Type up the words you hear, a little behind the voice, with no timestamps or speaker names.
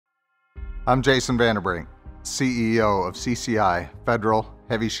I'm Jason Vanderbrink, CEO of CCI, Federal,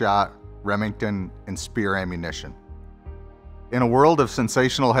 Hevi-Shot, Remington and Speer Ammunition. In a world of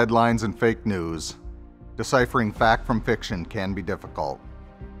sensational headlines and fake news, deciphering fact from fiction can be difficult.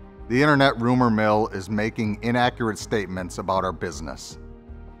 The internet rumor mill is making inaccurate statements about our business.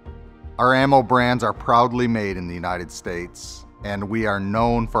 Our ammo brands are proudly made in the United States, and we are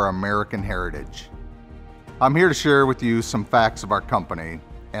known for our American heritage. I'm here to share with you some facts of our company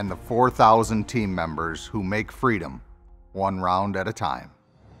and the 4,000 team members who make freedom one round at a time.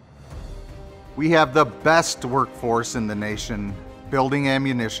 We have the best workforce in the nation building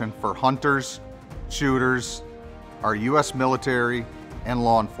ammunition for hunters, shooters, our U.S. military, and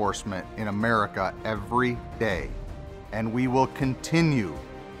law enforcement in America every day, and we will continue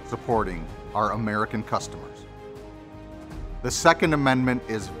supporting our American customers. The Second Amendment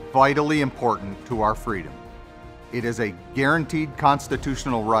is vitally important to our freedom. It is a guaranteed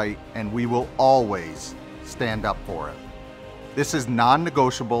constitutional right, and we will always stand up for it. This is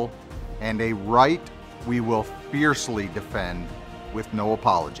non-negotiable and a right we will fiercely defend with no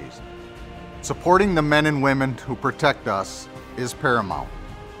apologies. Supporting the men and women who protect us is paramount.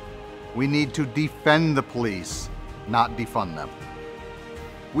 We need to defend the police, not defund them.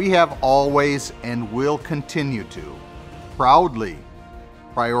 We have always and will continue to proudly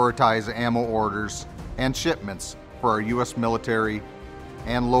prioritize ammo orders and shipments for our U.S. military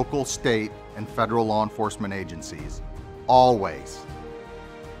and local, state, and federal law enforcement agencies. Always.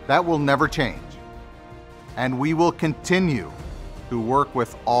 That will never change. And we will continue to work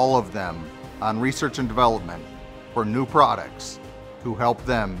with all of them on research and development for new products to help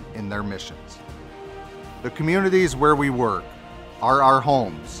them in their missions. The communities where we work are our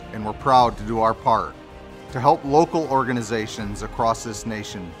homes, and we're proud to do our part to help local organizations across this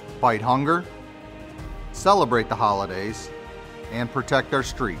nation fight hunger, celebrate the holidays, and protect our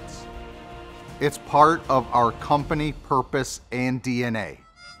streets. It's part of our company purpose and DNA.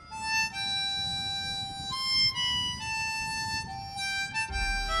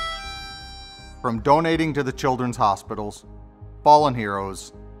 From donating to the children's hospitals, fallen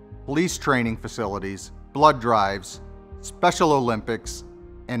heroes, police training facilities, blood drives, Special Olympics,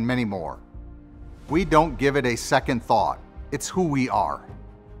 and many more. We don't give it a second thought. It's who we are.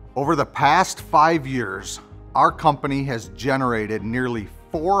 Over the past 5 years, our company has generated nearly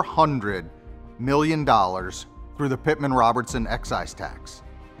 $400 million through the Pittman-Robertson excise tax.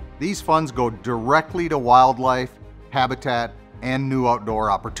 These funds go directly to wildlife, habitat, and new outdoor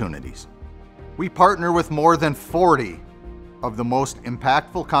opportunities. We partner with more than 40 of the most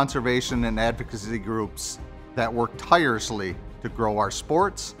impactful conservation and advocacy groups that work tirelessly to grow our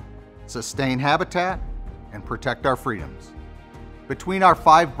sports, sustain habitat, and protect our freedoms. Between our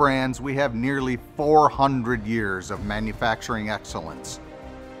 5 brands, we have nearly 400 years of manufacturing excellence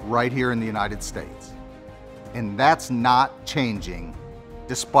right here in the United States. And that's not changing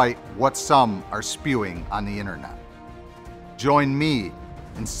despite what some are spewing on the internet. Join me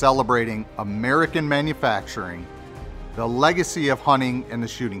in celebrating American manufacturing, the legacy of hunting and the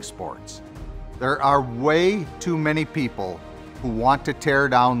shooting sports. There are way too many people who want to tear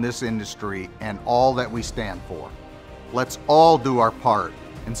down this industry and all that we stand for. Let's all do our part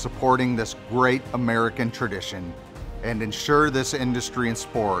in supporting this great American tradition and ensure this industry and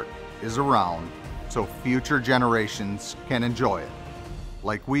sport is around so future generations can enjoy it,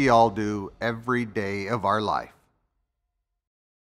 like we all do every day of our life.